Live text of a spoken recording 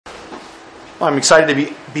Well, I'm excited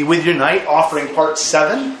to be with you tonight, offering part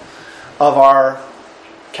 7 of our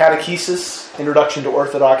Catechesis Introduction to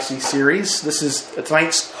Orthodoxy series.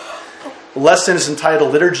 Tonight's lesson is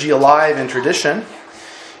entitled Liturgy, Alive in Tradition.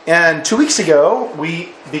 And 2 weeks ago,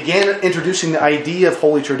 we began introducing the idea of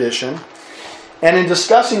Holy Tradition. And in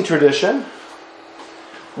discussing tradition,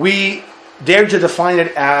 we dared to define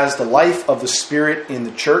it as the life of the Spirit in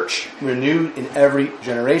the Church, renewed in every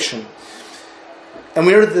generation. And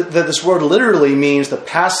we heard that this word literally means the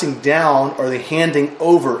passing down or the handing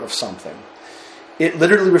over of something. It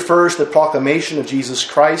literally refers to the proclamation of Jesus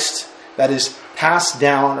Christ that is passed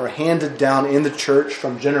down or handed down in the church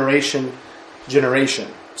from generation to generation.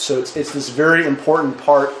 So it's this very important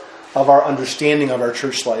part of our understanding of our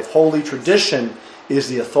church life. Holy tradition is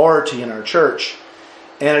the authority in our church.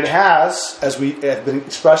 And it has, as we have been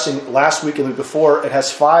expressing last week and the week before, it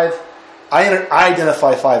has I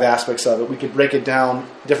identify 5 aspects of it. We could break it down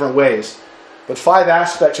different ways. But 5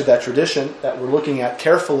 aspects of that tradition that we're looking at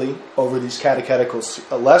carefully over these catechetical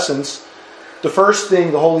lessons. The first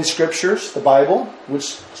thing, the Holy Scriptures, the Bible, which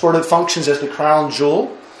sort of functions as the crown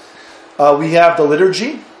jewel. We have the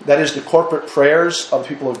liturgy, that is the corporate prayers of the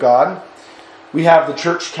people of God. We have the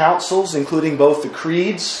church councils, including both the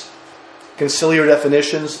creeds, conciliar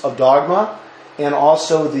definitions of dogma, and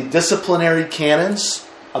also the disciplinary canons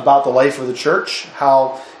about the life of the church,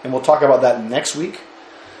 and we'll talk about that next week.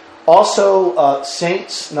 Also,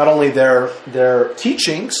 saints, not only their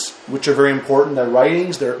teachings, which are very important, their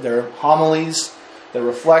writings, their homilies, their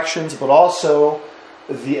reflections, but also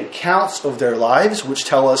the accounts of their lives, which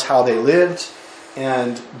tell us how they lived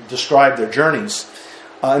and describe their journeys.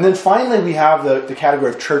 And then finally, we have the category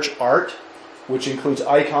of church art, which includes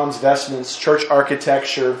icons, vestments, church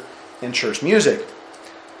architecture, and church music.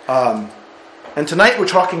 And tonight we're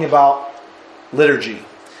talking about liturgy.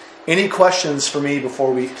 Any questions for me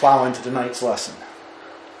before we plow into tonight's lesson?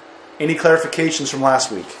 Any clarifications from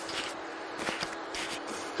last week?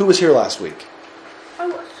 Who was here last week? I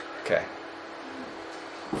was. Okay.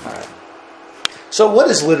 All right. So what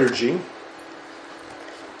is liturgy?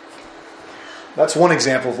 That's one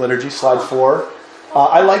example of liturgy, slide 4.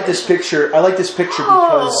 I like this picture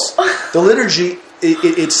because the liturgy,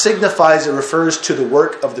 it signifies, it refers to the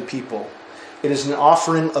work of the people. It is an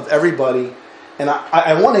offering of everybody. And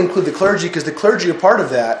I want to include the clergy because the clergy are part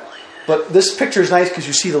of that. But this picture is nice because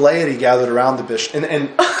you see the laity gathered around the bishop. And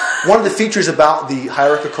one of the features about the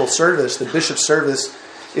hierarchical service, the bishop's service,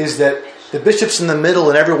 is that the bishop's in the middle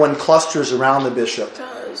and everyone clusters around the bishop.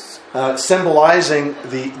 Symbolizing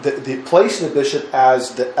the place of the bishop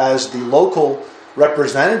as the local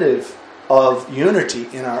representative of unity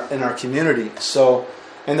in our community. So,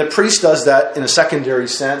 and the priest does that in a secondary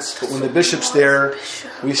sense. But when the bishop's there,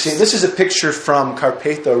 we see this is a picture from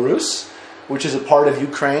Carpatho Rus, which is a part of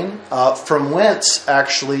Ukraine, from whence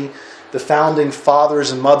actually the founding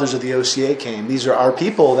fathers and mothers of the OCA came. These are our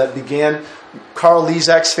people that began. Karl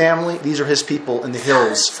Lizak's family. These are his people in the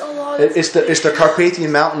hills. It's the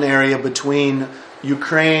Carpathian mountain area between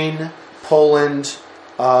Ukraine, Poland,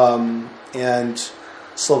 and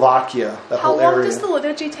Slovakia, that whole area. How long does the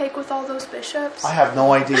liturgy take with all those bishops? I have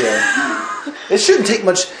no idea. It shouldn't take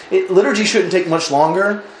much. Liturgy shouldn't take much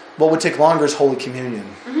longer. What would take longer is Holy Communion.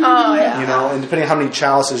 Oh, yeah. And depending on how many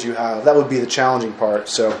chalices you have, that would be the challenging part.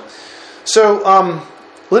 So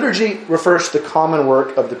liturgy refers to the common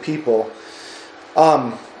work of the people.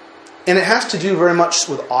 And it has to do very much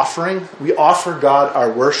with offering. We offer God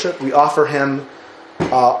our worship. We offer Him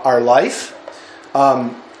our life.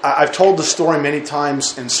 I've told the story many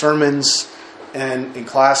times in sermons and in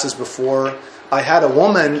classes before. I had a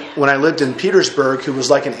woman when I lived in Petersburg who was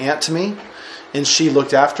like an aunt to me, and she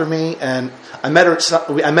looked after me. And I met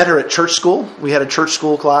her at church school. We had a church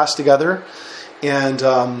school class together, and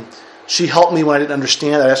she helped me when I didn't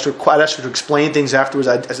understand. I'd ask her to explain things afterwards.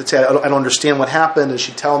 I'd say, I don't understand what happened, and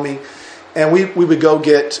she'd tell me. And we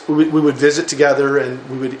would visit together,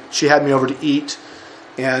 and she had me over to eat.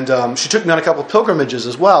 And she took me on a couple of pilgrimages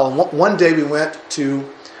as well. And one day we went to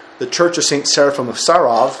the Church of St. Seraphim of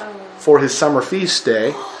Sarov for his summer feast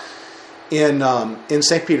day in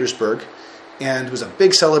St. Petersburg. And it was a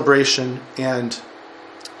big celebration. And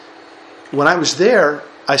when I was there,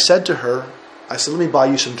 I said to her, let me buy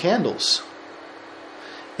you some candles.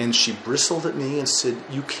 And she bristled at me and said,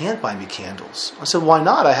 "You can't buy me candles." I said, "Why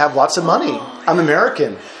not? I have lots of money. I'm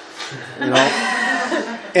American."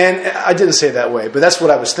 And I didn't say it that way, but that's what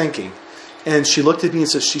I was thinking. And she looked at me and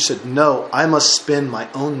she said, "No, I must spend my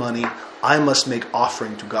own money. I must make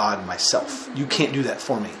offering to God myself. You can't do that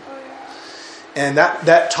for me." And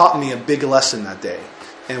that taught me a big lesson that day.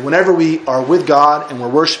 And whenever we are with God and we're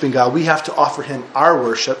worshiping God, we have to offer Him our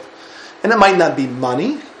worship. And it might not be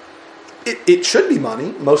money. It should be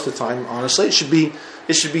money most of the time, honestly. It should be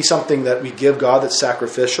something that we give God that's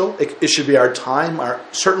sacrificial. It should be our time.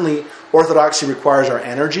 Certainly, Orthodoxy requires our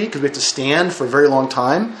energy because we have to stand for a very long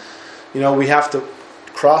time. We have to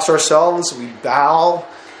cross ourselves. We bow.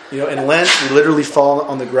 In Lent, we literally fall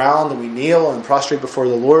on the ground and we kneel and prostrate before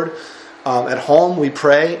the Lord. At home, we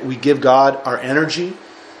pray. We give God our energy.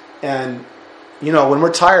 And, when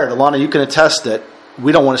we're tired, Alana, you can attest that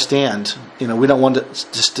we don't want to stand. We don't want to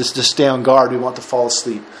just stay on guard. We want to fall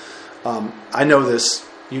asleep. I know this.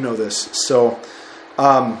 You know this. So,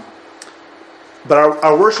 but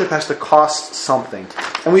our worship has to cost something.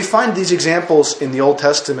 And we find these examples in the Old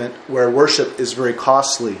Testament where worship is very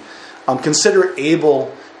costly. Consider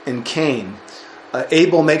Abel and Cain.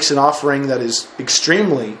 Abel makes an offering that is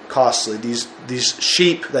extremely costly. These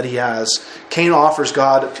sheep that he has. Cain offers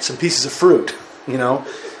God some pieces of fruit. And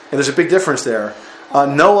there's a big difference there.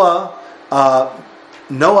 Noah,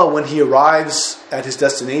 when he arrives at his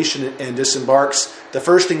destination and disembarks, the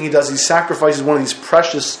first thing he does, he sacrifices one of these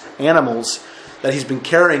precious animals that he's been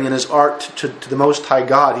carrying in his ark to the Most High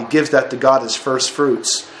God. He gives that to God as first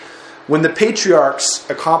fruits. When the patriarchs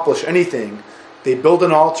accomplish anything, they build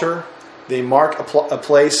an altar, they mark a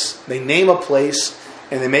place, they name a place,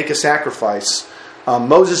 and they make a sacrifice.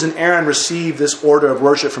 Moses and Aaron receive this order of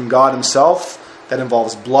worship from God himself that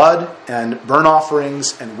involves blood and burnt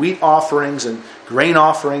offerings and wheat offerings and grain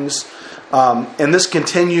offerings. And this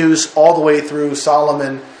continues all the way through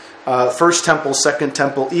Solomon, First Temple, Second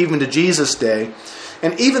Temple, even to Jesus' day.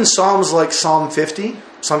 And even Psalms like Psalm 50,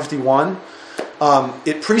 Psalm 51,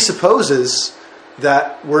 it presupposes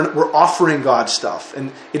that we're offering God stuff.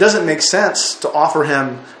 And it doesn't make sense to offer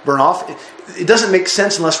him burnt offering. It doesn't make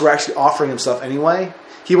sense unless we're actually offering him stuff anyway.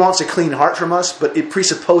 He wants a clean heart from us, but it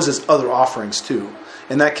presupposes other offerings too.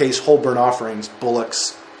 In that case, whole burnt offerings,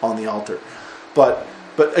 bullocks on the altar. But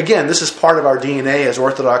again, this is part of our DNA as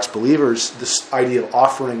Orthodox believers, this idea of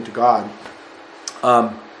offering to God.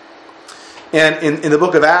 And in the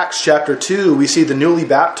book of Acts, chapter 2, we see the newly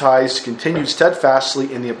baptized continued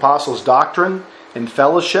steadfastly in the apostles' doctrine and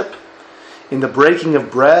fellowship, in the breaking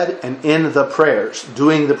of bread, and in the prayers,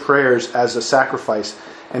 doing the prayers as a sacrifice.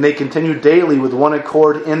 And they continued daily with one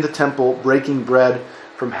accord in the temple, breaking bread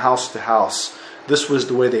from house to house. This was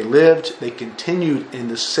the way they lived. They continued in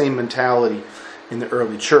the same mentality in the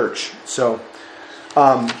early church. So, you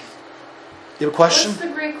have a question? What's the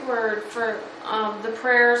Greek word for the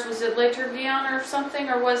prayers? Was it liturgion or something,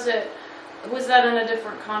 or was that in a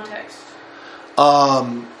different context?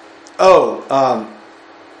 Oh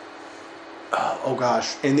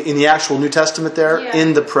gosh! In the actual New Testament, there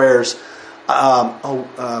in the prayers,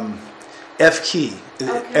 F key,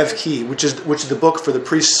 which is the book for the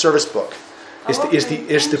priest's service book. Is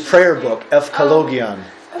the prayer book, Evkalogion.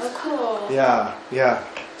 Oh, cool. Yeah.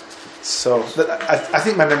 So I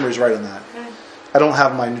think my memory is right on that. Okay. I don't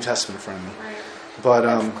have my New Testament in front of me, Right. but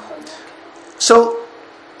so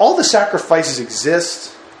all the sacrifices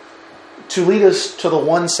exist to lead us to the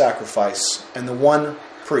one sacrifice and the one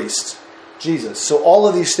priest, Jesus. So all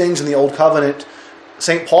of these things in the Old Covenant,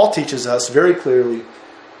 St. Paul teaches us very clearly.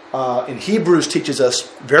 In Hebrews teaches us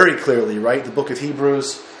very clearly, right? The book of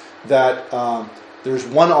Hebrews, that there's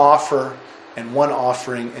one offer and one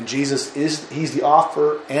offering, and He's the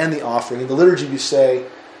offer and the offering. In the liturgy, we say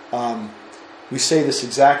this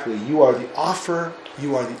exactly: "You are the offer,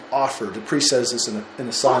 you are the offered." The priest says this in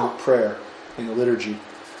a silent prayer in the liturgy.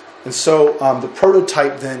 And so the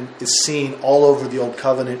prototype then is seen all over the Old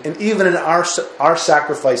Covenant, and even in our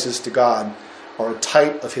sacrifices to God are a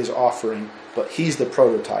type of His offering, but He's the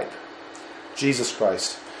prototype, Jesus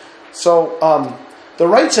Christ. So the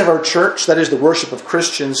rites of our church, that is the worship of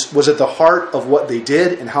Christians, was at the heart of what they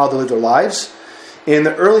did and how they lived their lives. In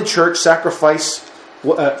the early church, sacrifice,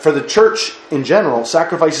 for the church in general,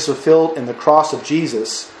 sacrifice is fulfilled in the cross of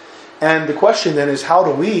Jesus. And the question then is, how do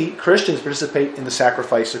we, Christians, participate in the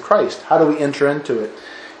sacrifice of Christ? How do we enter into it?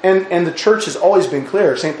 And the church has always been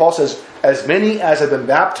clear. St. Paul says, as many as have been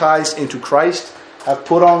baptized into Christ have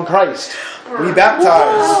put on Christ. We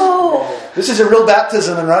baptize. Whoa. This is a real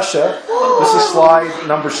baptism in Russia. This is slide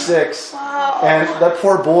number 6. Wow. And that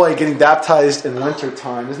poor boy getting baptized in winter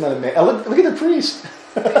time. Isn't that amazing? Look at the priest.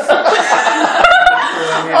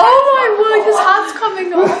 Oh my word, his heart's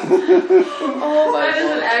coming off. Oh my That is an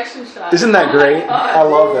word. action shot. Isn't that great? I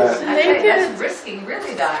love that. I think that's risking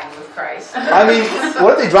really dying with Christ. I mean,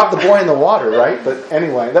 what if they drop the boy in the water, right? But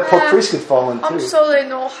anyway, that poor priest could fall in too. So they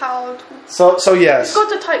know how to. So yes, Got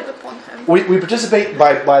the tight grip on him. we participate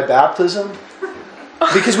by baptism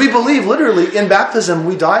because we believe literally in baptism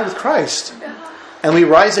we die with Christ and we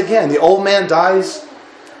rise again. The old man dies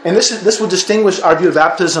And this would distinguish our view of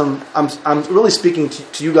baptism. I'm really speaking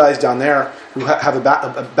to you guys down there who have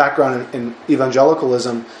a background in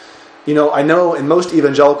evangelicalism. I know in most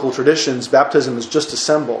evangelical traditions, baptism is just a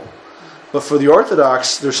symbol. But for the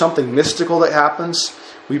Orthodox, there's something mystical that happens.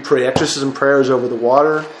 We pray exorcism prayers over the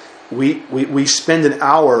water. We spend an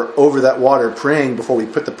hour over that water praying before we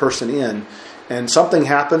put the person in. And something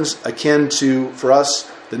happens akin to, for us,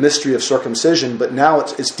 the mystery of circumcision. But now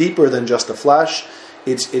it's deeper than just the flesh.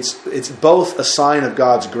 It's both a sign of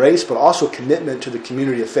God's grace, but also a commitment to the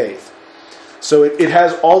community of faith. So it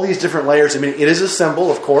has all these different layers. I mean, it is a symbol,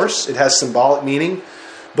 of course. It has symbolic meaning.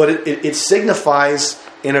 But it signifies,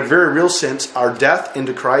 in a very real sense, our death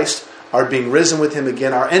into Christ, our being risen with Him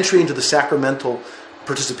again, our entry into the sacramental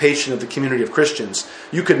participation of the community of Christians.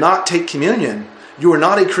 You could not take communion. You were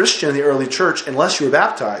not a Christian in the early church unless you were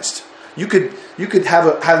baptized. You could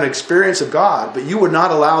have an experience of God, but you were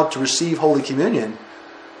not allowed to receive Holy Communion,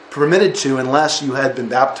 permitted to, unless you had been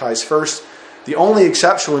baptized first. The only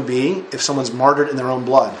exception would be if someone's martyred in their own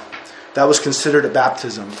blood. That was considered a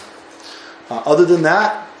baptism. Other than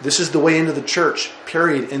that, this is the way into the church.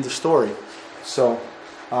 Period. End of story. So,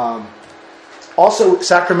 also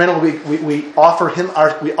sacramentally, we offer him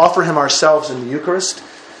ourselves in the Eucharist.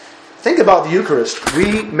 Think about the Eucharist.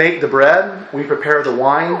 We make the bread. We prepare the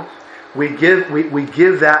wine. We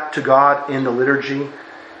give that to God in the liturgy.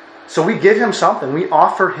 So we give Him something. We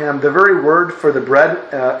offer Him. The very word for the bread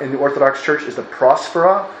in the Orthodox Church is the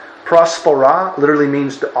prospera. Prospera literally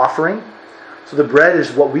means the offering. So the bread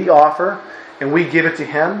is what we offer, and we give it to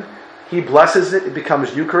Him. He blesses it. It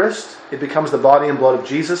becomes Eucharist. It becomes the body and blood of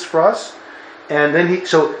Jesus for us. And then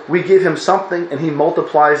so we give Him something, and He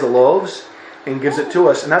multiplies the loaves and gives it to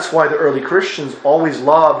us. And that's why the early Christians always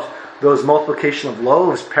loved those multiplication of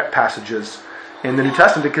loaves passages in the New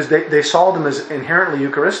Testament, because they saw them as inherently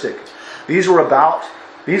Eucharistic. These were about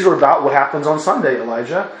what happens on Sunday,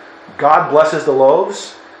 Elijah. God blesses the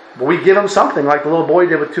loaves, but we give Him something, like the little boy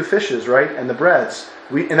did with 2 fishes, right, and the breads.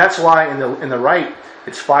 And that's why in the rite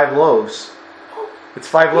it's 5 loaves. It's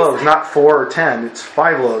 5 loaves, not 4 or 10. It's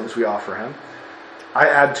 5 loaves we offer Him. I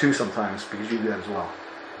add 2 sometimes because you do that as well.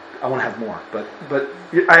 I want to have more, but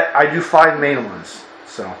I do 5 main ones.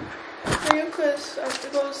 So. The Eucharist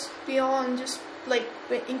goes beyond just like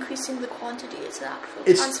increasing the quantity. It's an actual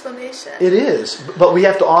transformation. It is, but we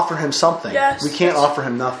have to offer Him something. Yes, we can't offer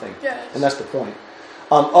Him nothing, yes. And that's the point.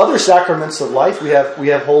 Other sacraments of life, we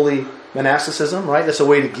have holy monasticism, right? That's a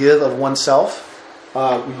way to give of oneself.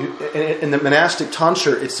 In the monastic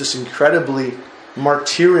tonsure, it's this incredibly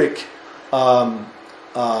martyric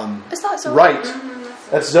It's not so rite.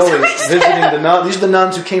 That's Zoe visiting the nuns. These are the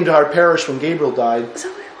nuns who came to our parish when Gabriel died.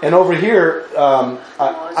 And over here,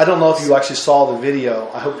 I don't know if you actually saw the video.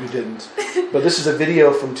 I hope you didn't. But this is a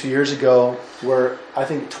video from 2 years ago where I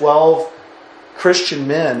think 12 Christian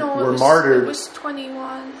men were martyred. It was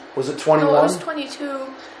 21. Was it 21? No, it was 22.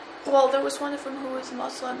 Well, there was one of them who was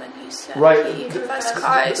Muslim, and he said he confessed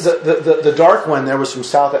Christ. The dark one there was from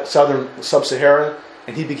southern sub-Sahara,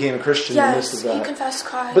 and he became a Christian in the midst of that. Yes, he confessed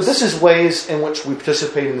Christ. But this is ways in which we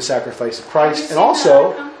participate in the sacrifice of Christ. And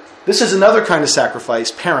also, this is another kind of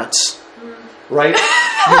sacrifice, parents. Right?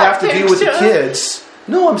 You have to be with the kids.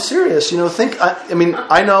 No, I'm serious.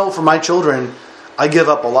 I know for my children, I give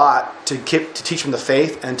up a lot to teach them the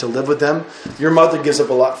faith and to live with them. Your mother gives up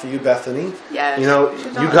a lot for you, Bethany. Yes,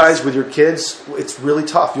 you guys with your kids, it's really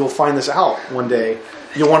tough. You'll find this out one day.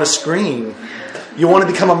 You'll want to scream. You want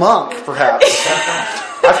to become a monk, perhaps.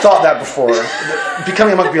 I've thought that before.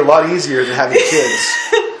 Becoming a monk would be a lot easier than having kids,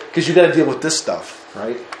 because you got to deal with this stuff,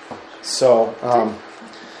 right? So,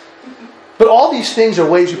 but all these things are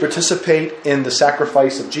ways we participate in the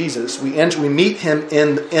sacrifice of Jesus. We meet Him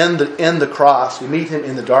in the cross. We meet Him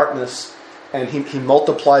in the darkness, and He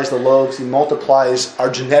multiplies the loaves. He multiplies our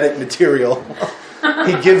genetic material.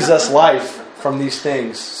 He gives us life from these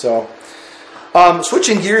things. So,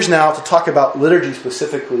 switching gears now to talk about liturgy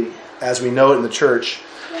specifically, as we know it in the church.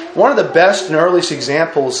 One of the best and earliest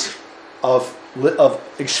examples of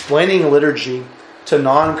explaining liturgy to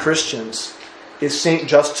non-Christians is St.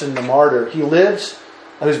 Justin the Martyr. He was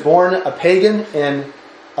born a pagan in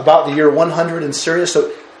about the year 100 in Syria.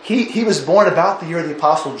 So he was born about the year the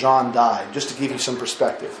Apostle John died, just to give you some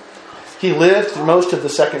perspective. He lived through most of the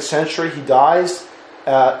 2nd century. He dies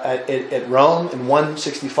at Rome in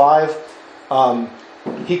 165.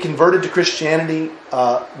 He converted to Christianity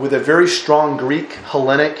with a very strong Greek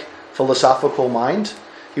Hellenic philosophical mind.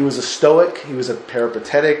 He was a Stoic. He was a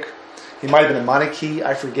Peripatetic. He might have been a Manichae,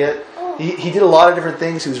 I forget. He did a lot of different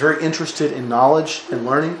things. He was very interested in knowledge and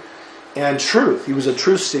learning and truth. He was a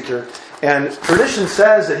truth seeker. And tradition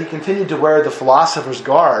says that he continued to wear the philosopher's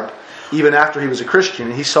garb even after he was a Christian.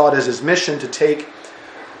 And he saw it as his mission to take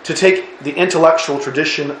the intellectual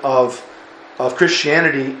tradition of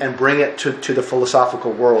Christianity and bring it to the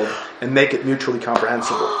philosophical world and make it mutually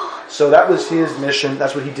comprehensible. So that was his mission.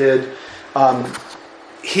 That's what he did.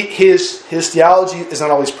 His theology is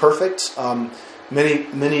not always perfect. Many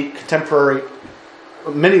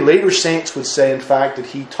later saints would say, in fact, that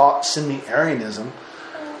he taught semi-Arianism.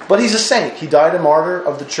 But he's a saint. He died a martyr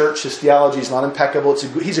of the church. His theology is not impeccable.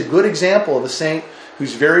 He's a good example of a saint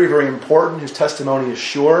who's very, very important, whose testimony is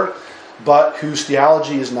sure, but whose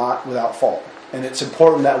theology is not without fault. And it's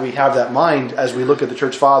important that we have that mind as we look at the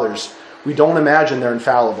church fathers. We don't imagine they're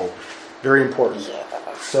infallible. Very important.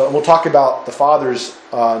 So we'll talk about the fathers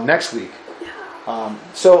next week.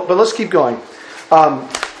 But let's keep going.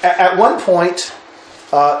 At one point,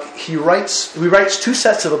 he writes 2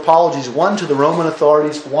 sets of apologies, one to the Roman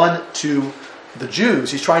authorities, one to the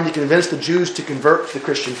Jews. He's trying to convince the Jews to convert to the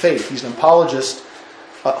Christian faith. He's an apologist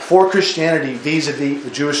for Christianity vis-a-vis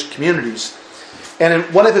the Jewish communities. And in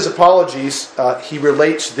one of his apologies, he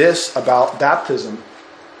relates this about baptism.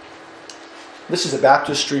 This is a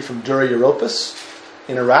baptistry from Dura Europos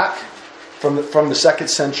in Iraq from the 2nd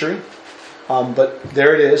century. But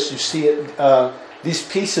there it is. You see it. These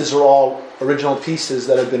pieces are all original pieces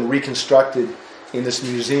that have been reconstructed in this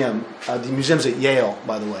museum. The museum's at Yale,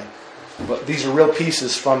 by the way. But these are real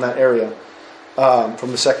pieces from that area,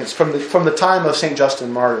 from the time of St.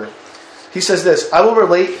 Justin Martyr. He says this: I will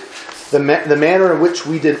relate the manner in which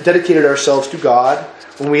we dedicated ourselves to God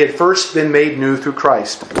when we had first been made new through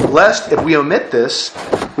Christ. Lest, if we omit this,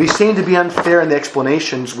 we seem to be unfair in the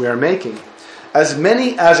explanations we are making. As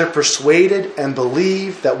many as are persuaded and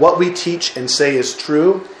believe that what we teach and say is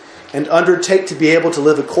true, and undertake to be able to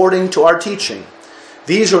live according to our teaching,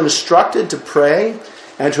 these are instructed to pray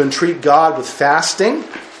and to entreat God with fasting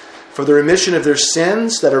for the remission of their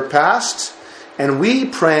sins that are past, and we,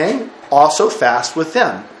 praying, also fast with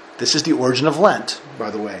them. This is the origin of Lent,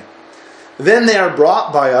 by the way. Then they are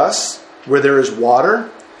brought by us where there is water,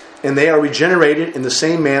 and they are regenerated in the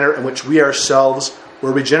same manner in which we ourselves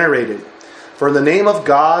were regenerated. For in the name of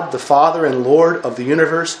God, the Father and Lord of the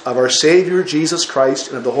universe, of our Savior Jesus Christ,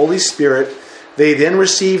 and of the Holy Spirit, they then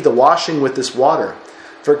receive the washing with this water.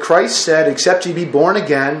 For Christ said, except ye be born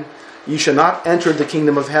again, ye shall not enter the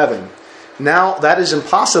kingdom of heaven. Now that is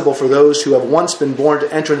impossible for those who have once been born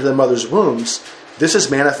to enter into their mother's wombs. This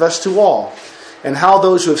is manifest to all. And how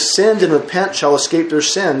those who have sinned and repent shall escape their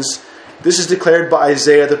sins, this is declared by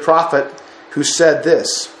Isaiah the prophet, who said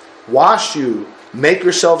this: Wash you, make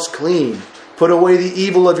yourselves clean, put away the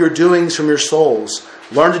evil of your doings from your souls,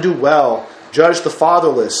 learn to do well, judge the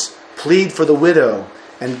fatherless, plead for the widow,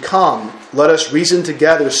 and come, let us reason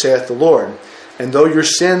together, saith the Lord. And though your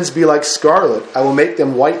sins be like scarlet, I will make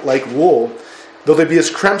them white like wool. Though they be as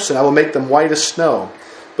crimson, I will make them white as snow.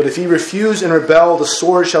 But if ye refuse and rebel, the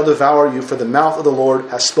sword shall devour you, for the mouth of the Lord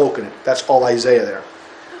has spoken it. That's all Isaiah there.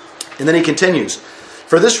 And then he continues,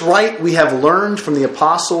 for this rite we have learned from the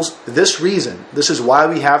apostles this reason. This is why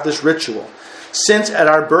we have this ritual. Since at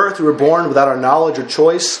our birth we were born without our knowledge or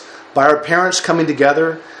choice, by our parents coming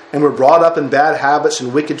together, and were brought up in bad habits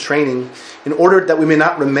and wicked training, in order that we may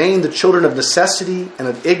not remain the children of necessity and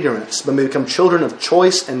of ignorance, but may become children of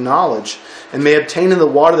choice and knowledge, and may obtain in the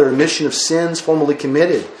water the remission of sins formerly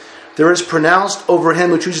committed. There is pronounced over him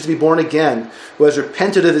who chooses to be born again, who has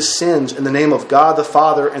repented of his sins in the name of God the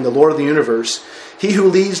Father and the Lord of the universe, he who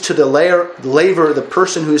leads to the laver the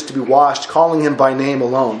person who is to be washed, calling him by name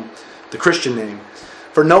alone, the Christian name.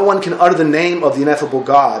 For no one can utter the name of the ineffable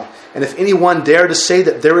God, and if anyone dare to say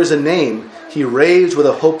that there is a name, he raves with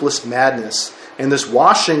a hopeless madness. And this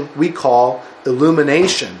washing we call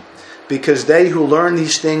illumination, because they who learn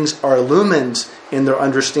these things are illumined in their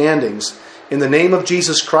understandings. In the name of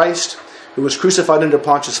Jesus Christ, who was crucified under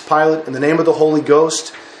Pontius Pilate, in the name of the Holy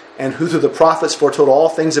Ghost, and who through the prophets foretold all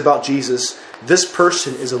things about Jesus, this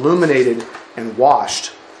person is illuminated and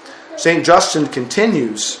washed. St. Justin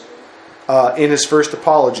continues in his first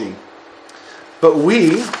apology. But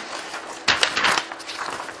we,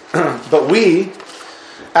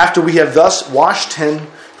 after we have thus washed him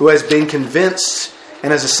who has been convinced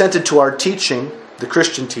and has assented to our teaching, the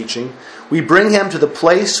Christian teaching, we bring him to the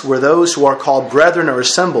place where those who are called brethren are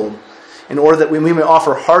assembled, in order that we may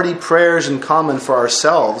offer hearty prayers in common for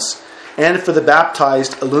ourselves and for the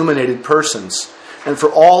baptized illuminated persons, and for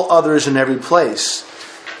all others in every place.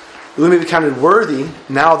 We may be counted worthy,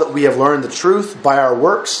 now that we have learned the truth, by our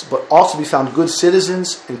works, but also be found good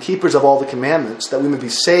citizens and keepers of all the commandments, that we may be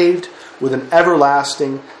saved with an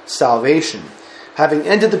everlasting salvation. Having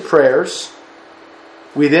ended the prayers,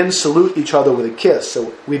 We then salute each other with a kiss.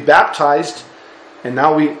 So we baptized, and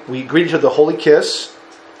now we greet each other with a holy kiss.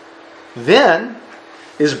 Then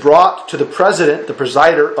is brought to the president, the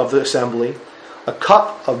presider of the assembly, a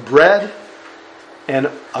cup of bread and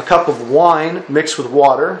a cup of wine mixed with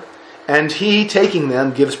water. And he, taking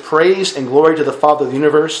them, gives praise and glory to the Father of the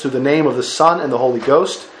universe through the name of the Son and the Holy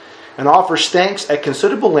Ghost, and offers thanks at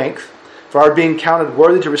considerable length for our being counted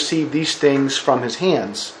worthy to receive these things from his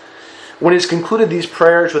hands. When he has concluded these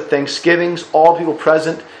prayers with thanksgivings, all people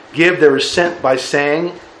present give their assent by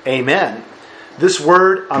saying, Amen. This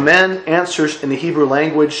word, Amen, answers in the Hebrew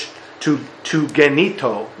language to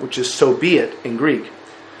genito, which is so be it in Greek.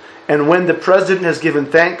 And when the president has given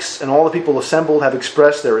thanks and all the people assembled have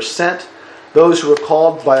expressed their assent, those who are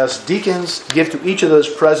called by us deacons give to each of those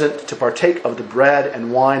present to partake of the bread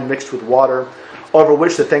and wine mixed with water, over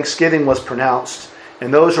which the thanksgiving was pronounced,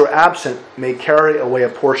 and those who are absent may carry away a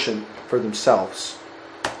portion for themselves.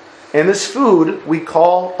 And this food we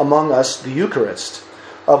call among us the Eucharist,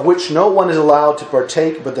 of which no one is allowed to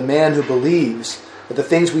partake but the man who believes that the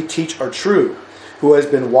things we teach are true, who has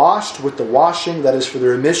been washed with the washing that is for the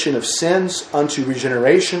remission of sins unto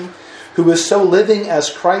regeneration, who is so living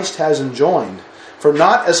as Christ has enjoined. For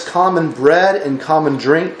not as common bread and common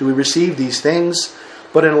drink do we receive these things,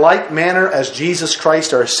 but in like manner as Jesus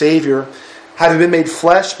Christ our Savior, having been made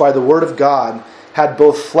flesh by the word of God, had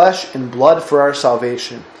both flesh and blood for our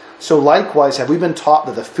salvation. So likewise have we been taught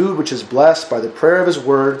that the food which is blessed by the prayer of his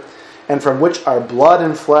word, and from which our blood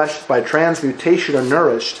and flesh by transmutation are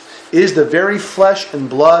nourished, is the very flesh and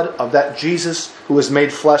blood of that Jesus who was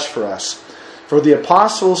made flesh for us. For the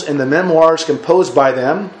apostles in the memoirs composed by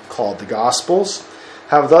them, called the Gospels,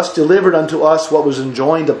 have thus delivered unto us what was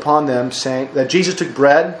enjoined upon them, saying that Jesus took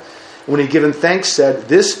bread, and when he had given thanks said,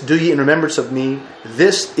 This do ye in remembrance of me,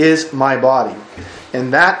 this is my body.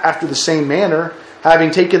 And that after the same manner,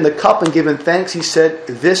 having taken the cup and given thanks, he said,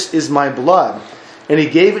 This is my blood. And he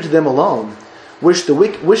gave it to them alone, which the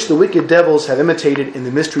wicked devils have imitated in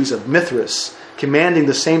the mysteries of Mithras, commanding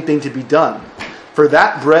the same thing to be done. For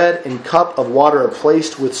that bread and cup of water are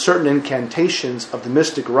placed with certain incantations of the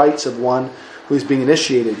mystic rites of one who is being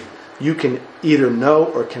initiated. You can either know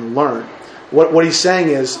or can learn. What he's saying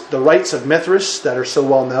is the rites of Mithras that are so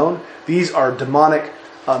well known, these are demonic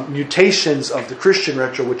mutations of the Christian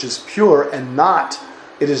ritual, which is pure and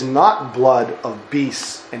it is not blood of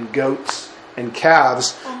beasts and goats and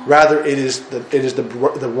calves. Rather, it is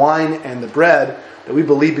the wine and the bread that we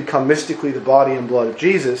believe become mystically the body and blood of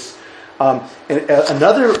Jesus. And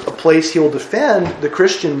another place he will defend the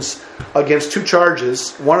Christians against two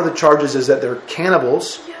charges. One of the charges is that they're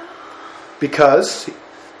cannibals, because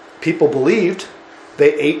people believed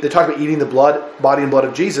they talk about eating the body and blood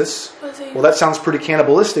of Jesus. Well, that sounds pretty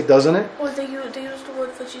cannibalistic, doesn't it? Well, they used the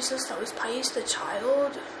word for Jesus that was pious, the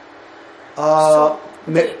child.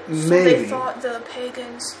 Maybe. They thought, the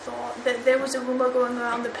pagans thought, that there was a rumor going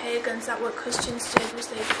around the pagans that what Christians did was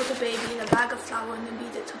they put a baby in a bag of flour and then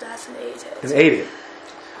beat it to death and ate it.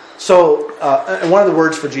 So, and one of the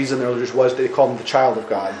words for Jesus in the elders was they called him the child of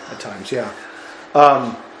God at times, yeah.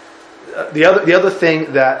 The other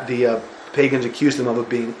thing that the pagans accused them of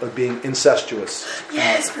being incestuous.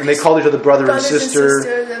 Yes. And they called each other brother and sister.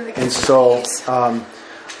 And so,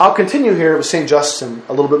 I'll continue here with St. Justin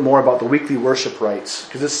a little bit more about the weekly worship rites,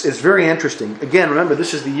 because it's very interesting. Again, remember,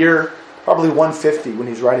 this is the year probably 150 when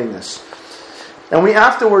he's writing this. And we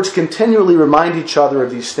afterwards continually remind each other of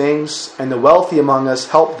these things, and the wealthy among us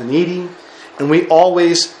help the needy, and we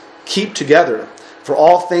always keep together. For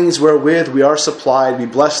all things wherewith we are supplied, we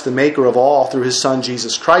bless the Maker of all through his Son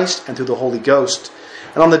Jesus Christ and through the Holy Ghost.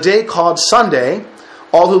 And on the day called Sunday,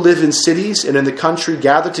 all who live in cities and in the country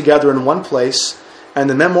gather together in one place, and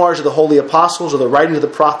the memoirs of the holy apostles or the writings of the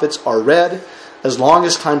prophets are read as long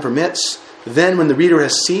as time permits. Then when the reader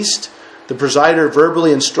has ceased, the presider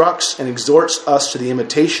verbally instructs and exhorts us to the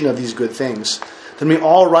imitation of these good things. Then we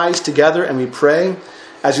all rise together and we pray.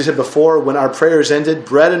 As we said before, when our prayer is ended,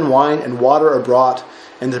 bread and wine and water are brought,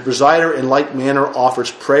 and the presider in like manner offers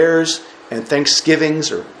prayers and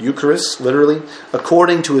thanksgivings, or Eucharist, literally,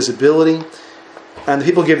 according to his ability. And the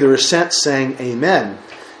people give their assent, saying, Amen.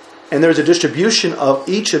 And there is a distribution of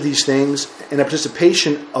each of these things and a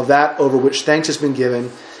participation of that over which thanks has been given.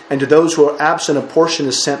 And to those who are absent, a portion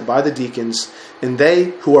is sent by the deacons. And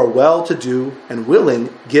they who are well-to-do and willing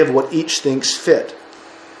give what each thinks fit.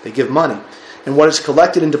 They give money. And what is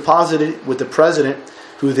collected and deposited with the president,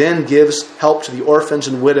 who then gives help to the orphans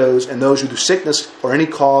and widows and those who through sickness or any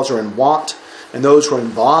cause are in want, and those who are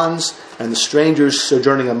in bonds, and the strangers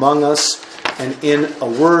sojourning among us. And in a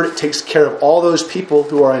word, it takes care of all those people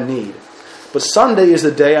who are in need. But Sunday is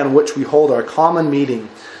the day on which we hold our common meeting,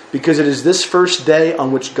 because it is this first day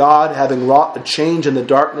on which God, having wrought a change in the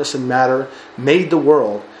darkness and matter, made the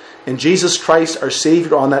world. And Jesus Christ, our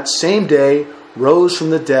Savior, on that same day rose from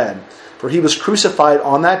the dead. For he was crucified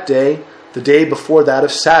on that day, the day before that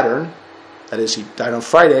of Saturn. That is, he died on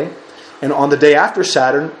Friday. And on the day after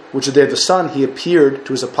Saturn, which is the day of the sun, he appeared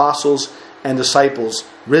to his apostles and disciples,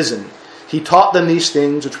 risen. He taught them these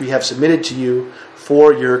things which we have submitted to you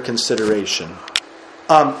for your consideration.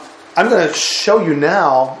 I'm going to show you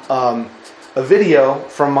now a video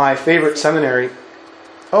from my favorite seminary.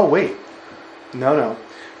 Oh, wait. No.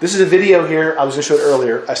 This is a video here. I was going to show it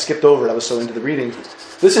earlier. I skipped over it. I was so into the reading.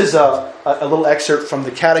 This is a little excerpt from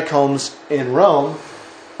the catacombs in Rome.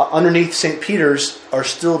 Underneath St. Peter's are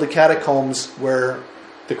still the catacombs where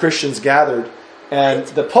the Christians gathered. And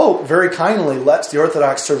the Pope very kindly lets the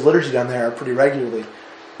Orthodox serve liturgy down there pretty regularly.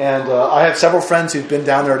 And I have several friends who've been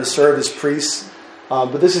down there to serve as priests.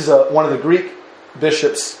 But this is one of the Greek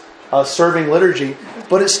bishops serving liturgy.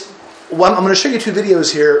 But I'm going to show you two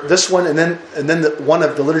videos here. This one and then one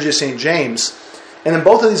of the Liturgy of St. James. And in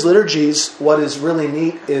both of these liturgies, what is really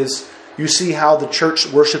neat is you see how the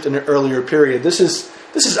church worshipped in an earlier period. This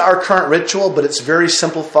is our current ritual, but it's very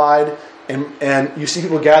simplified. And you see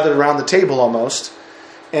people gathered around the table almost.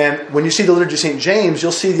 And when you see the Liturgy of St. James,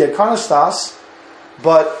 you'll see the iconostas,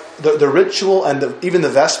 but the ritual and even the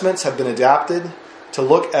vestments have been adapted to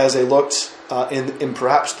look as they looked in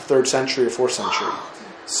perhaps the 3rd century or 4th century.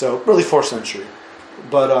 So really 4th century.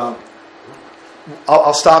 But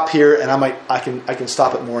I'll stop here, and I can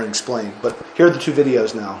stop it more and explain. But here are the two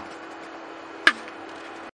videos now.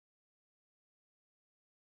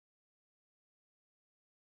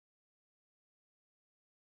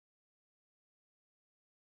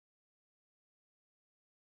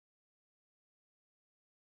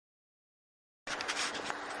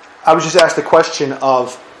 I was just asked the question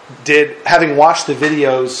of, having watched the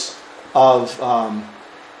videos of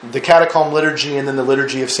the catacomb liturgy and then the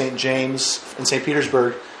liturgy of St. James in St.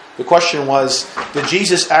 Petersburg, the question was, did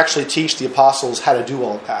Jesus actually teach the apostles how to do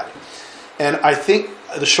all of that? And I think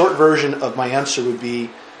the short version of my answer would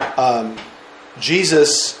be,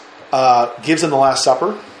 Jesus gives them the Last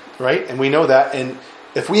Supper, right? And we know that. And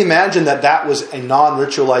if we imagine that was a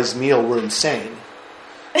non-ritualized meal, we're insane.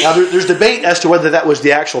 Now, there's debate as to whether that was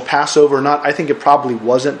the actual Passover or not. I think it probably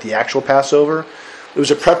wasn't the actual Passover. It was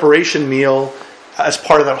a preparation meal as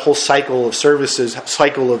part of that whole cycle of services,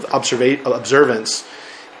 cycle of observance.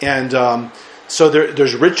 And so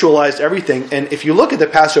there's ritualized everything. And if you look at the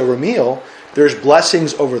Passover meal, there's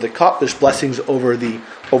blessings over the cup, there's blessings over the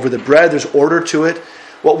bread, there's order to it.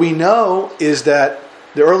 What we know is that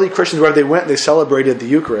the early Christians, wherever they went, they celebrated the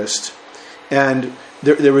Eucharist. And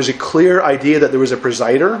there was a clear idea that there was a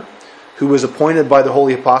presider who was appointed by the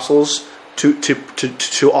holy apostles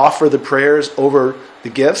to offer the prayers over the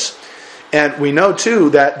gifts. And we know too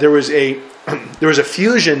that there was a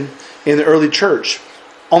fusion in the early church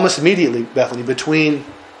almost immediately, Bethany, between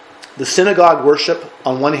the synagogue worship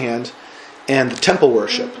on one hand and the temple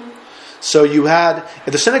worship. Mm-hmm. So you had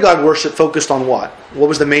the synagogue worship focused on what? What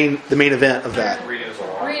was the main event of that?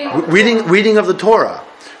 Reading of the Torah.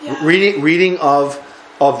 Yeah. Reading of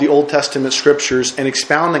the Old Testament scriptures and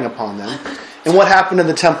expounding upon them. And what happened in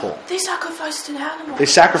the temple? They sacrificed an animal. They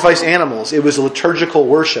sacrificed animals. It was a liturgical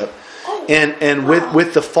worship. Oh, and wow.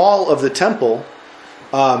 with the fall of the temple,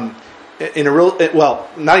 not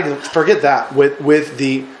even forget that. With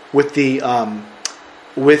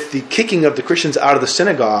the kicking of the Christians out of the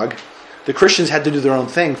synagogue, the Christians had to do their own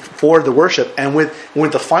thing for the worship. And with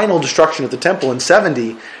the final destruction of the temple in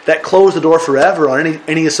 70, that closed the door forever on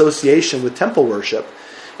any association with temple worship.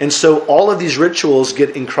 And so all of these rituals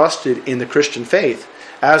get encrusted in the Christian faith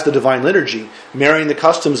as the divine liturgy, marrying the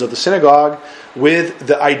customs of the synagogue with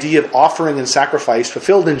the idea of offering and sacrifice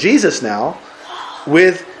fulfilled in Jesus now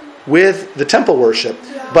with the temple worship.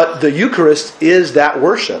 Yeah. But the Eucharist is that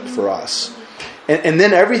worship for us. And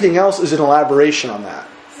then everything else is an elaboration on that.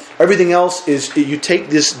 Everything else is, you take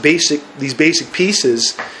these basic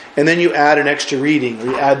pieces, and then you add an extra reading, or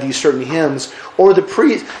you add these certain hymns, or the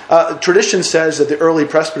priest. Tradition says that the early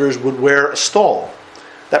presbyters would wear a stole.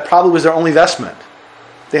 That probably was their only vestment.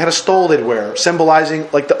 They had a stole they'd wear, symbolizing,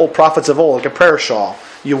 like the old prophets of old, like a prayer shawl.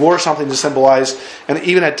 You wore something to symbolize, and it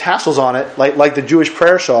even had tassels on it, like the Jewish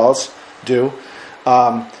prayer shawls do.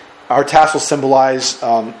 Our tassels symbolize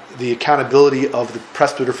the accountability of the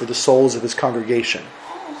presbyter for the souls of his congregation.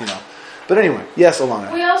 But anyway, yes,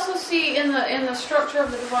 Alana. We also see in the structure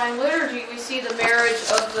of the divine liturgy, we see the marriage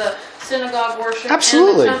of the synagogue worship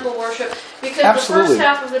Absolutely. and the temple worship, because Absolutely. the first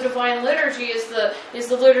half of the divine liturgy is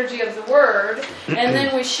the liturgy of the Word, and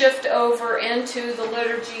then we shift over into the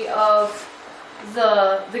liturgy of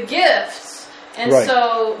the gifts. And Right.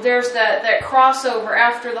 so there's that crossover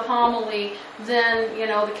after the homily. Then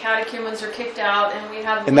the catechumens are kicked out, and we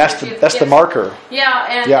have And that's the marker.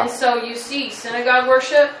 Yeah, Yeah. and so you see synagogue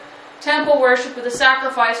worship, temple worship with a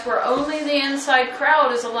sacrifice where only the inside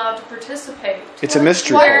crowd is allowed to participate. It's a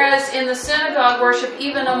mystery. Whereas in the synagogue worship,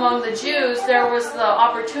 even among the Jews, there was the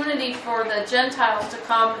opportunity for the Gentiles to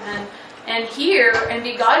come and hear and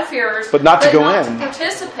be God-fearers, But not to go not in. to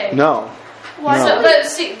participate. No. Why? No. So, but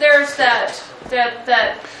see, there's that.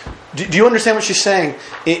 Do you understand what she's saying?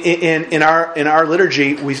 In our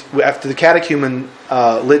liturgy, we after the catechumen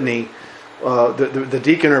litany, the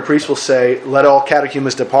deacon or priest will say, "Let all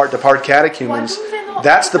catechumens depart catechumens." Why do they not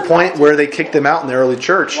That's the kick them point out? where they kicked them out in the early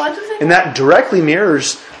church, Why do they and that directly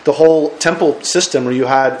mirrors the whole temple system, where you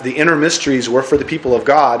had the inner mysteries were for the people of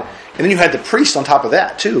God, and then you had the priest on top of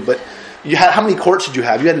that too. But you had, how many courts did you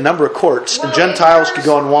have? You had a number of courts, and Gentiles could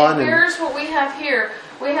go in one. And here's what we have here.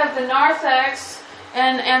 We have the narthex,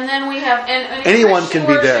 and then we have and Anyone Christian can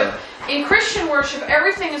be worship, there. In Christian worship,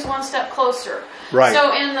 everything is one step closer. Right.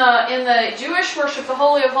 So in the Jewish worship, the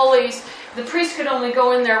Holy of Holies, the priest could only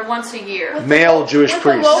go in there once a year. Male Jewish With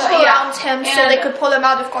priest. the rope Yeah. around him, so they could pull him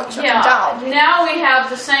out if God took him down. Now we have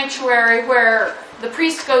the sanctuary where the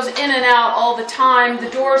priest goes in and out all the time. The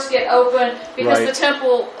doors get open because Right. the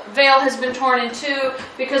temple veil has been torn in two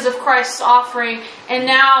because of Christ's offering. And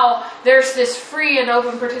now there's this free and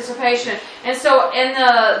open participation. And so in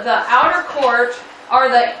the outer court, or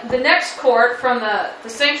the next court from the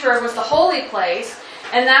sanctuary, was the holy place.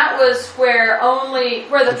 And that was where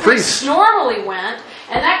the priests normally went.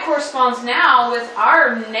 And that corresponds now with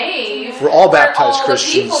our nave. Where all where baptized all the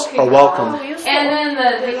Christians people can are go. welcome. And then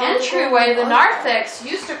the entryway, the narthex,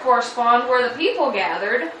 used to correspond where the people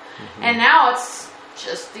gathered. And now it's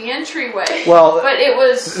just the entryway. Well, but it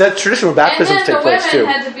was that tradition where baptisms and then take the place women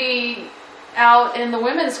too. had to be out in the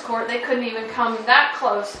women's court. They couldn't even come that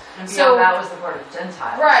close. And So that was the court of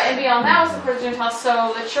Gentiles. right, and beyond that was the court of Gentiles.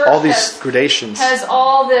 So the church All these gradations. has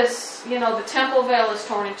all this, the temple veil is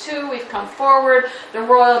torn in two. We've come forward. The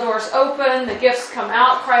royal doors open. The gifts come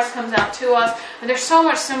out. Christ comes out to us. And there's so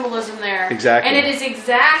much symbolism there. Exactly. And it is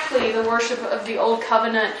exactly the worship of the old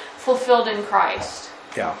covenant fulfilled in Christ.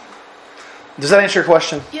 Yeah. Does that answer your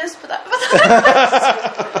question? Yes, but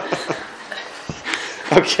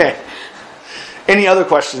Okay. Any other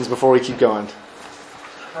questions before we keep going?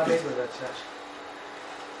 How big was that church?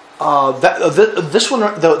 This one,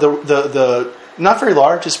 the not very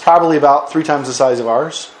large. It's probably about 3 times the size of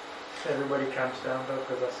ours. Everybody comes down though,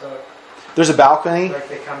 because I saw it. There's a balcony. Like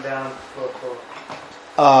they come down for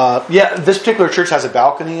Yeah, this particular church has a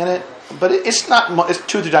balcony in it, but it's not. It's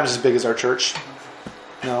 2 or 3 times as big as our church.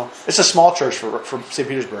 No, it's a small church for St.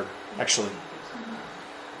 Petersburg, actually.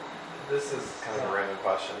 This is kind of a random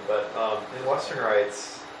question, but in Western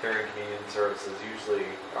rites during communion services, usually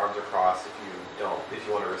arms are crossed if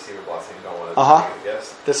you want to receive a blessing, don't want to receive the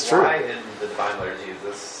gifts. That's true. Why in the Divine Liturgy is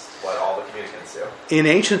this what all the communicants do? In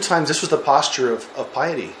ancient times, this was the posture of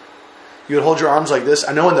piety. You would hold your arms like this.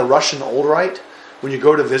 I know in the Russian Old Rite, when you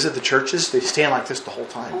go to visit the churches, they stand like this the whole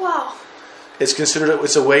time. wow. It's considered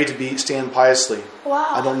it's a way to stand piously. Wow.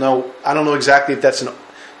 I don't know exactly if that's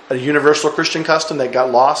a universal Christian custom that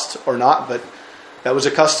got lost or not, but that was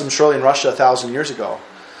a custom surely in Russia 1,000 years ago.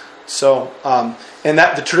 So, and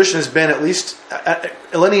that the tradition has been at least,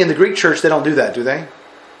 Eleni in the Greek church, they don't do that, do they?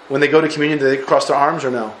 When they go to communion, do they cross their arms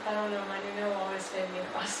or no? I don't know. My Nuno always made me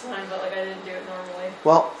cross mine, but I didn't do it normally.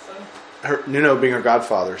 Well, So. her Nuno being her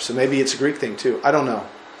godfather, so maybe it's a Greek thing too. I don't know.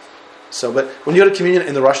 So, but when you go to communion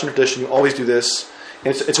in the Russian tradition, you always do this.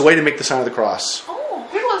 And it's a way to make the sign of the cross. Oh,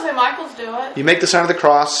 people at St. Michael's do it. You make the sign of the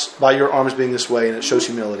cross by your arms being this way, and it shows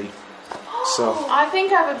humility. So, I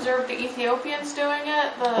think I've observed the Ethiopians doing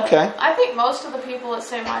it. Okay. I think most of the people at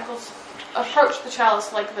St. Michael's approach the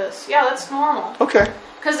chalice like this. Yeah, that's normal. okay.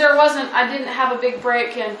 Because I didn't have a big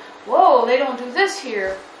break in, whoa, they don't do this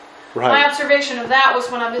here. My Right. observation of that was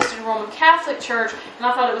when I visited a Roman Catholic church, and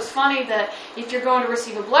I thought it was funny that if you're going to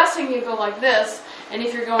receive a blessing, you go like this, and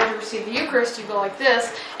if you're going to receive the Eucharist, you go like this.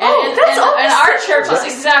 And, that's and our opposite. church is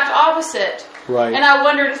exact opposite. Right. And I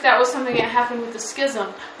wondered if that was something that happened with the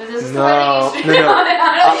schism. That this is the No, way it used to be. no.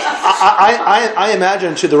 I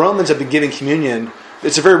imagine to the Romans have been giving communion.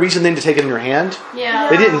 It's a very recent thing to take it in your hand. Yeah.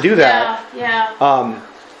 They didn't do that. Yeah.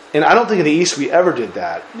 And I don't think in the East we ever did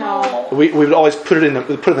that. No. We would always put it in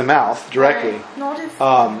the mouth directly. Right.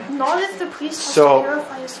 Not if the priest has so- to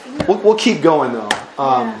purify his finger. We'll keep going though.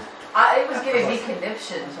 It was giving me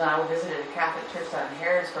conniptions when I visited a Catholic church out in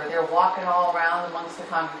Harrisburg. They were walking all around amongst the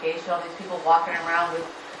congregation, all these people walking around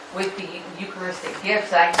with the Eucharistic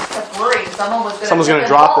gifts. I just kept worrying someone's going to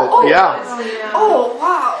drop it. Yeah. Oh,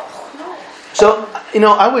 wow. So,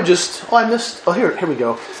 I would just... Oh, I missed... Oh, here we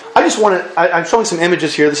go. I just want to... I'm showing some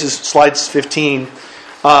images here. This is slides 15.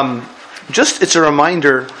 It's a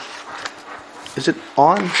reminder... Is it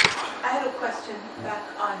on? I have a question back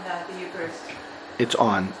on the Eucharist. It's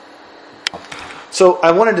on. So,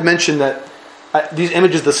 I wanted to mention that these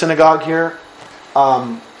images of the synagogue here,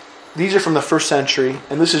 these are from the first century.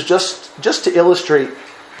 And this is just to illustrate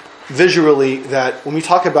visually that when we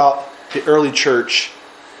talk about the early church...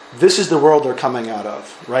 This is the world they're coming out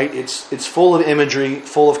of, right? It's full of imagery,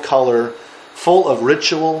 full of color, full of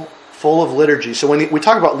ritual, full of liturgy. So when we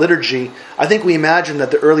talk about liturgy, I think we imagine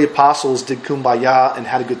that the early apostles did kumbaya and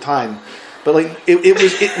had a good time. But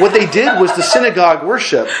what they did was the synagogue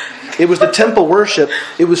worship. It was the temple worship.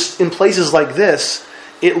 It was in places like this.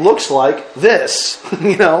 It looks like this.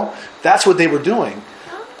 That's what they were doing,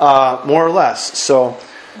 more or less. So.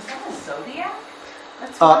 Is that a zodiac?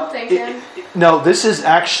 That's what I'm thinking. No, this is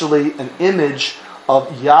actually an image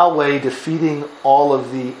of Yahweh defeating all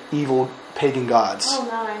of the evil pagan gods. Oh,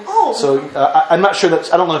 nice. Oh. So I'm not sure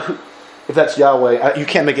I don't know if that's Yahweh. You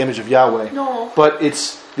can't make an image of Yahweh. No. But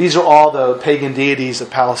these are all the pagan deities of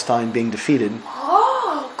Palestine being defeated.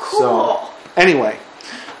 Oh, cool. So anyway,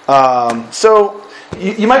 so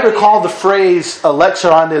you might recall the phrase "lex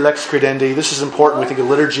orandi, lex credendi." This is important. We think of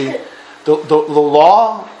liturgy. The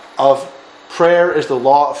law of prayer is the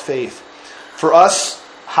law of faith. For us,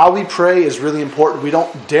 how we pray is really important. We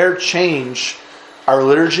don't dare change our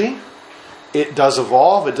liturgy. It does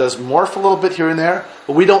evolve. It does morph a little bit here and there.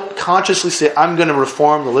 But we don't consciously say, I'm going to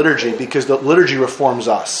reform the liturgy, because the liturgy reforms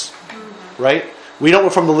us. Right? We don't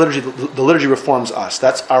reform the liturgy. The liturgy reforms us.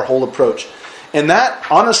 That's our whole approach. And that,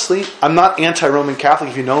 honestly, I'm not anti-Roman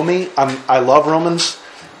Catholic. If you know me, I love Romans.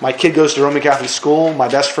 My kid goes to Roman Catholic school. My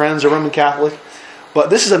best friends are Roman Catholic.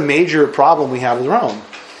 But this is a major problem we have with Rome.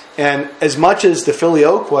 And as much as the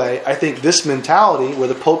filioque, I think this mentality where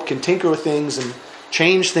the Pope can tinker with things and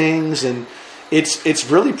change things, and it's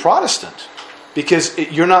really Protestant, because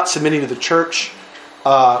you're not submitting to the church.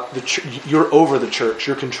 You're over the church.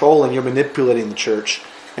 You're controlling. You're manipulating the church,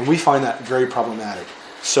 and we find that very problematic.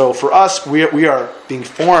 So for us, we are being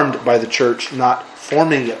formed by the church, not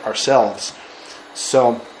forming it ourselves.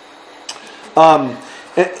 So.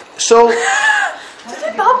 Did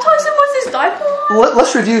they baptize him with his diaper on?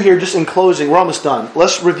 Let's review here, just in closing. We're almost done.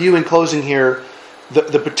 Let's review in closing here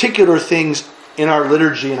the particular things in our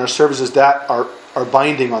liturgy and our services that are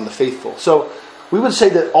binding on the faithful. So we would say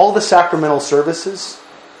that all the sacramental services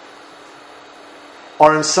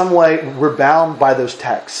are in some way, we're bound by those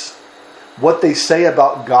texts. What they say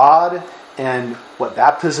about God and what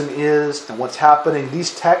baptism is and what's happening.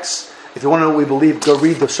 These texts, if you want to know what we believe, go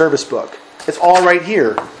read the service book. It's all right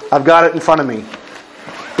here. I've got it in front of me.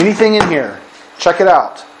 Anything in here, check it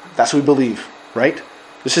out. That's what we believe, right?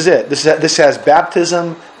 This is it. This has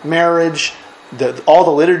baptism, marriage, all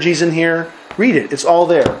the liturgies in here. Read it. It's all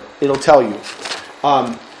there. It'll tell you.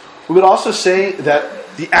 We would also say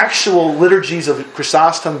that the actual liturgies of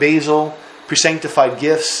Chrysostom, Basil, pre-sanctified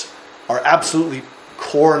gifts are absolutely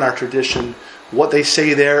core in our tradition. What they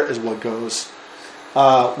say there is what goes.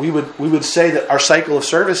 We would say that our cycle of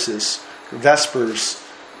services, Vespers,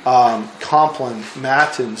 Compline,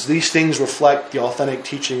 Matins, these things reflect the authentic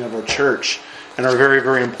teaching of our church and are very,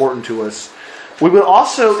 very important to us. We would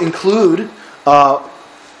also include the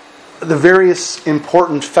various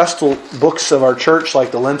important festal books of our church, like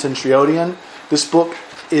the Lenten Triodion. This book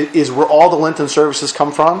is where all the Lenten services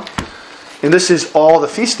come from. And this is all the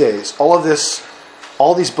feast days. All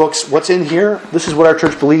these books, what's in here, this is what our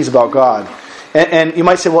church believes about God. And you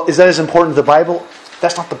might say, well, is that as important as the Bible?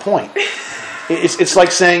 That's not the point. It's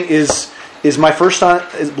like saying, is my first son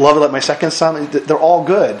beloved like my second son? They're all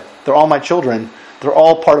good. They're all my children. They're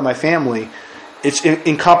all part of my family. It's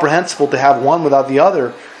incomprehensible to have one without the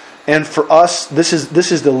other. And for us, this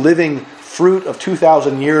is the living fruit of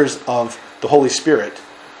 2,000 years of the Holy Spirit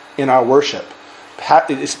in our worship.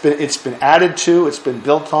 It's been added to, it's been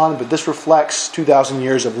built on, but this reflects 2,000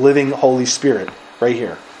 years of living Holy Spirit right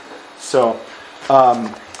here. So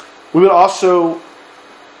we would also...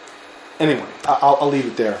 Anyway, I'll leave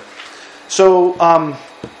it there. So,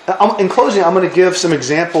 in closing, I'm going to give some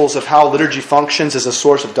examples of how liturgy functions as a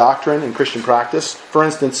source of doctrine and Christian practice. For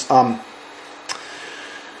instance,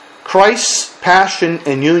 Christ's passion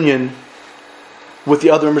and union with the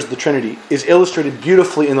other members of the Trinity is illustrated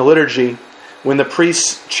beautifully in the liturgy when the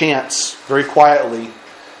priest chants very quietly.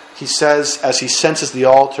 He says, as he senses the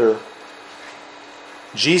altar,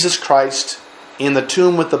 Jesus Christ, in the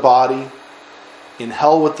tomb with the body, in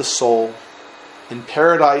hell with the soul, in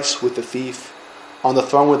paradise with the thief, on the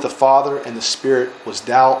throne with the Father and the Spirit, was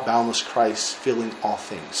thou, boundless Christ, filling all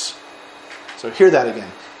things. So hear that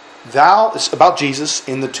again. Thou is about Jesus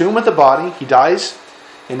in the tomb with the body. He dies.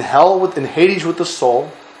 In hell, in Hades with the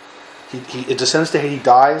soul. It descends to Hades. He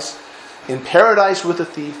dies. In paradise with the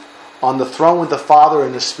thief. On the throne with the Father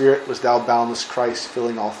and the Spirit was thou, boundless Christ,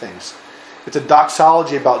 filling all things. It's a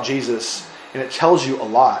doxology about Jesus, and it tells you a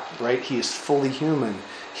lot, right? He is fully human.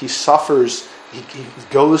 He suffers. He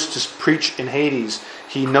goes to preach in Hades.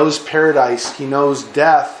 He knows paradise. He knows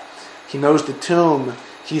death. He knows the tomb.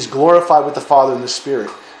 He's glorified with the Father and the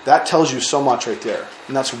Spirit. That tells you so much right there.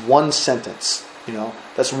 And that's one sentence.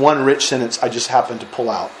 That's one rich sentence I just happened to pull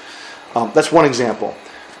out. That's one example.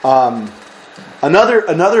 Another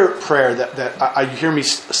prayer that I hear me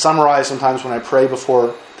summarize sometimes when I pray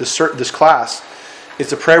before this class,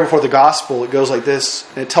 it's a prayer before the gospel. It goes like this,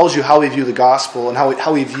 and it tells you how we view the gospel and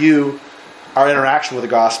how we view our interaction with the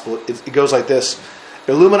gospel. It goes like this.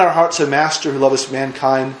 Illumine our hearts, O Master, who lovest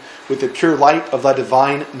mankind, with the pure light of thy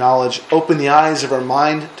divine knowledge. Open the eyes of our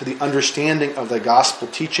mind to the understanding of thy gospel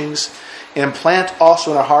teachings, and plant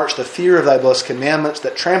also in our hearts the fear of thy blessed commandments,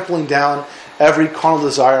 that trampling down every carnal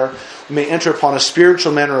desire, we may enter upon a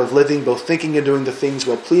spiritual manner of living, both thinking and doing the things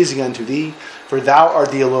well pleasing unto thee. For thou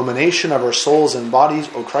art the illumination of our souls and bodies,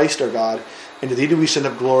 O Christ our God, and to thee do we send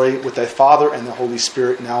up glory with thy Father and the Holy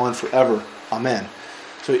Spirit, now and forever. Amen.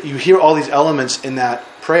 So you hear all these elements in that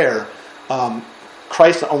prayer.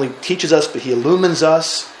 Christ not only teaches us, but he illumines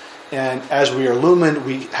us. And as we are illumined,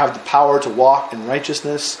 we have the power to walk in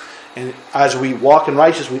righteousness. And as we walk in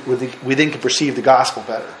righteousness, we then can perceive the gospel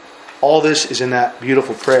better. All this is in that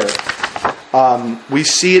beautiful prayer. We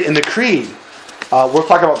see it in the creed. We'll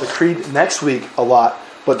talk about the creed next week a lot.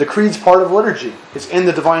 But the creed's part of liturgy. It's in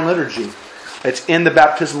the divine liturgy. It's in the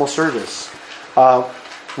baptismal service.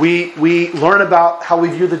 We learn about how we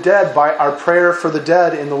view the dead by our prayer for the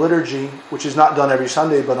dead in the liturgy, which is not done every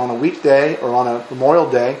Sunday, but on a weekday or on a Memorial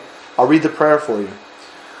Day. I'll read the prayer for you.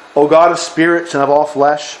 O God of spirits and of all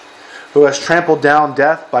flesh, who has trampled down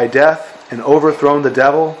death by death and overthrown the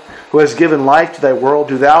devil, who has given life to thy world,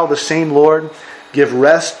 do thou, the same Lord, give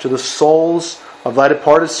rest to the souls of thy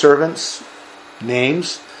departed servants,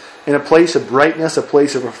 names, in a place of brightness, a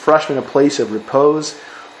place of refreshment, a place of repose,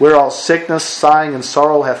 where all sickness, sighing, and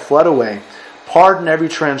sorrow have fled away. Pardon every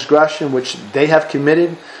transgression which they have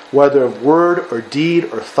committed, whether of word or deed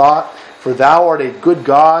or thought. For thou art a good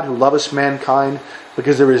God who lovest mankind,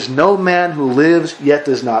 because there is no man who lives yet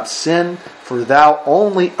does not sin. For thou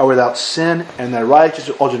only art without sin, and thy righteous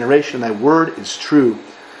to all generation, and thy word is true.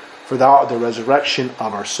 For thou art the resurrection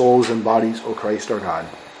of our souls and bodies, O Christ our God.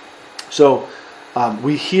 So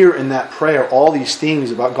we hear in that prayer all these things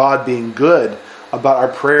about God being good, about our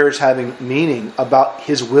prayers having meaning, about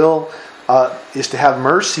his will is to have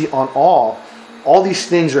mercy on all. All these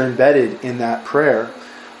things are embedded in that prayer.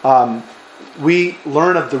 We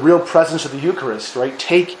learn of the real presence of the Eucharist, right?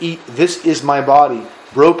 Take, eat, this is my body,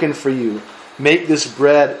 broken for you. Make this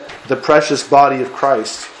bread the precious body of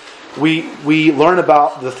Christ. We learn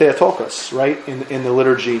about the Theotokos, right, in the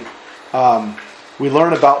liturgy. We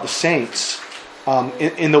learn about the saints.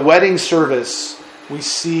 In the wedding service, we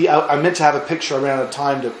see, I meant to have a picture, I ran out of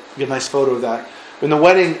time to get a nice photo of that. In the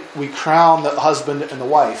wedding, we crown the husband and the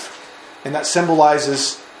wife. And that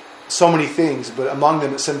symbolizes so many things, but among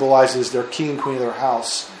them it symbolizes their king and queen of their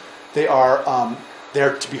house. They are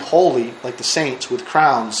there to be holy, like the saints, with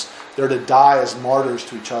crowns. They're to die as martyrs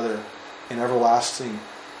to each other in everlasting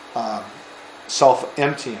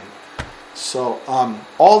self-emptying. So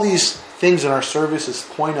all these things in our services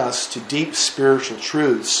point us to deep spiritual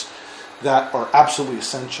truths that are absolutely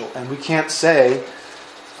essential. And we can't say,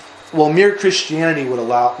 well, mere Christianity would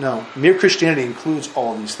allow... No, mere Christianity includes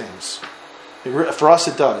all these things. For us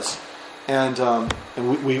it does. And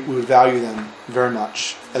we would value them very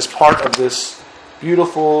much as part of this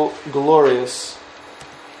beautiful, glorious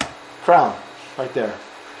crown right there.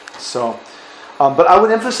 So, but I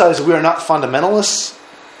would emphasize that we are not fundamentalists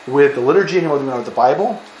with the liturgy any more than we are with the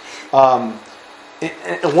Bible.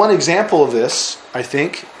 And one example of this, I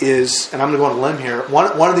think, is, and I'm going to go on a limb here,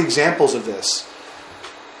 one of the examples of this,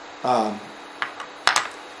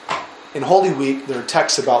 in Holy Week, there are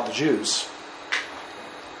texts about the Jews.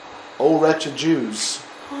 Oh, wretched Jews.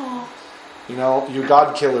 You know, you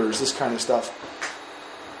God killers, this kind of stuff.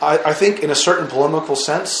 I think in a certain polemical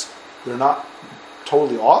sense, they're not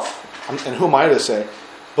totally off. And who am I to say?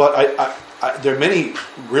 But there are many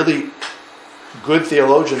really good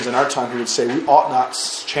theologians in our time who would say we ought not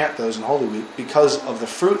chant those in Holy Week because of the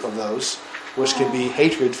fruit of those, which can be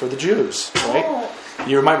hatred for the Jews, right?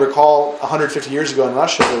 You might recall 150 years ago in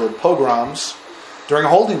Russia, there were pogroms during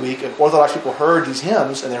Holy Week, and Orthodox people heard these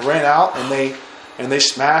hymns, and they ran out and they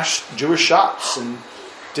smashed Jewish shops and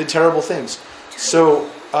did terrible things. So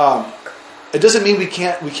it doesn't mean we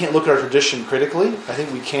can't look at our tradition critically. I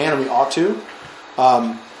think we can and we ought to.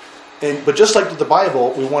 But just like with the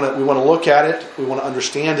Bible, we want to look at it, we want to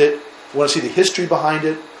understand it, we want to see the history behind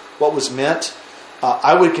it, what was meant.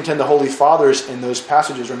 I would contend the Holy Fathers in those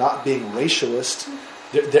passages are not being racialist.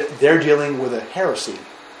 They're dealing with a heresy.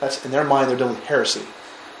 That's in their mind. They're dealing with heresy,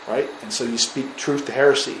 right? And so you speak truth to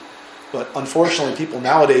heresy. But unfortunately, people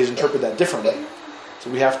nowadays interpret that differently. So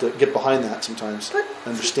we have to get behind that sometimes. But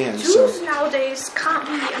understand. Jews nowadays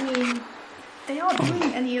can't be. They aren't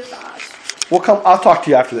doing any of that. I'll talk to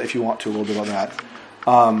you after that if you want to a little bit about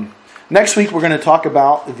that. Next week we're going to talk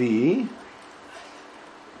about the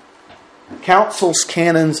councils,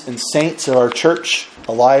 canons, and saints of our church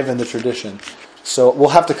alive in the tradition. So we'll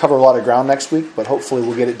have to cover a lot of ground next week, but hopefully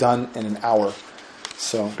we'll get it done in an hour.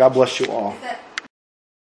 So God bless you all.